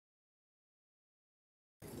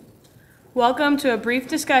Welcome to a brief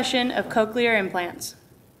discussion of cochlear implants.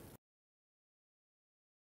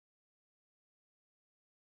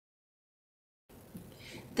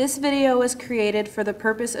 This video was created for the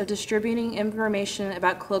purpose of distributing information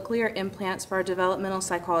about cochlear implants for our developmental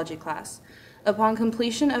psychology class. Upon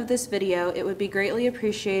completion of this video, it would be greatly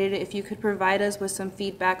appreciated if you could provide us with some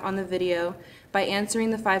feedback on the video by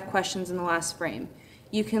answering the 5 questions in the last frame.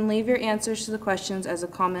 You can leave your answers to the questions as a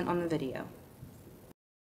comment on the video.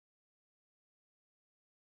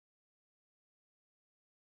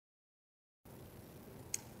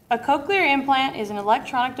 A cochlear implant is an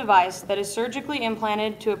electronic device that is surgically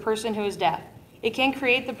implanted to a person who is deaf. It can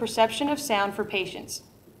create the perception of sound for patients.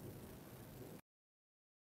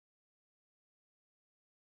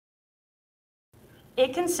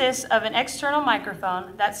 It consists of an external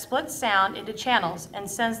microphone that splits sound into channels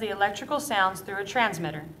and sends the electrical sounds through a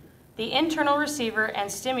transmitter. The internal receiver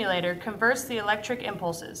and stimulator converts the electric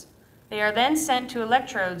impulses. They are then sent to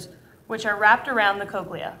electrodes, which are wrapped around the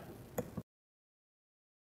cochlea.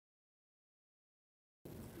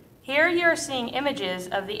 Here you are seeing images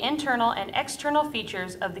of the internal and external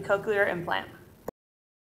features of the cochlear implant.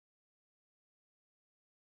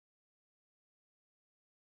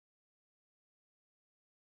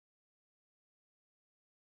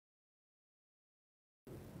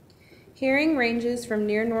 Hearing ranges from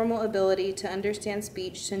near normal ability to understand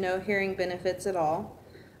speech to no hearing benefits at all.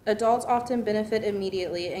 Adults often benefit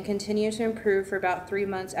immediately and continue to improve for about 3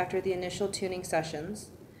 months after the initial tuning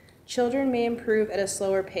sessions. Children may improve at a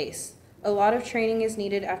slower pace. A lot of training is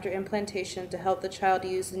needed after implantation to help the child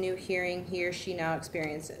use the new hearing he or she now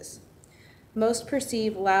experiences. Most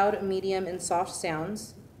perceive loud, medium, and soft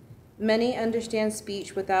sounds. Many understand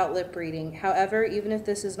speech without lip reading. However, even if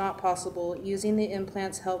this is not possible, using the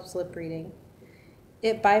implants helps lip reading.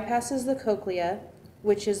 It bypasses the cochlea,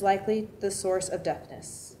 which is likely the source of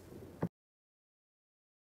deafness.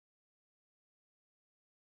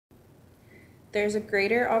 There's a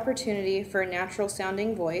greater opportunity for a natural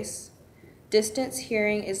sounding voice. Distance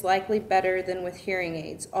hearing is likely better than with hearing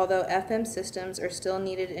aids, although FM systems are still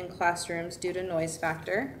needed in classrooms due to noise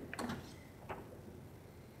factor.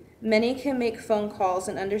 Many can make phone calls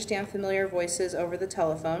and understand familiar voices over the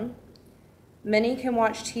telephone. Many can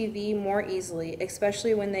watch TV more easily,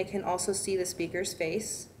 especially when they can also see the speaker's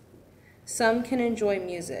face. Some can enjoy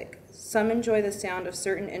music. Some enjoy the sound of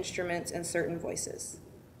certain instruments and certain voices.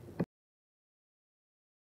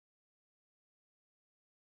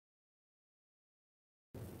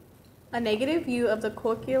 A negative view of the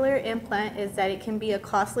cochlear implant is that it can be a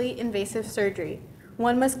costly, invasive surgery.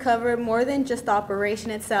 One must cover more than just the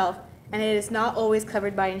operation itself, and it is not always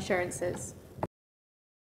covered by insurances.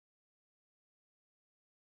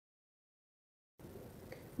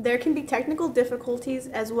 There can be technical difficulties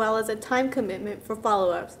as well as a time commitment for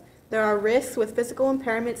follow-ups. There are risks with physical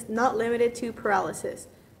impairments not limited to paralysis.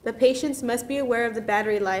 The patients must be aware of the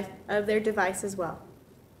battery life of their device as well.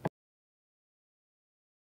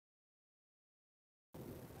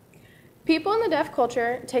 People in the deaf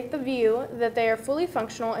culture take the view that they are fully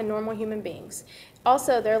functional and normal human beings.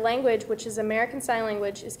 Also, their language, which is American Sign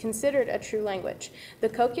Language, is considered a true language. The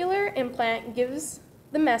cochlear implant gives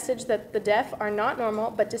the message that the deaf are not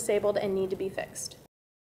normal but disabled and need to be fixed.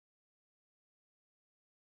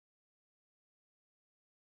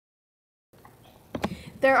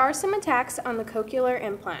 There are some attacks on the cochlear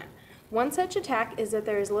implant. One such attack is that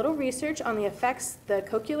there is little research on the effects the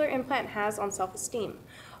cochlear implant has on self-esteem.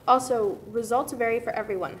 Also, results vary for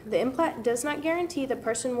everyone. The implant does not guarantee the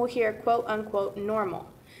person will hear quote-unquote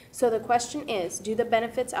normal. So the question is, do the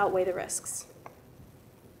benefits outweigh the risks?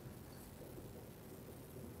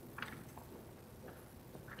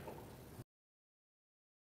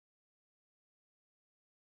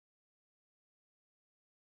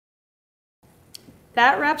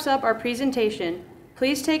 That wraps up our presentation.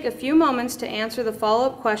 Please take a few moments to answer the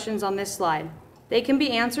follow-up questions on this slide. They can be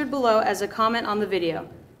answered below as a comment on the video.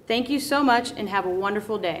 Thank you so much and have a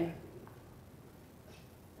wonderful day.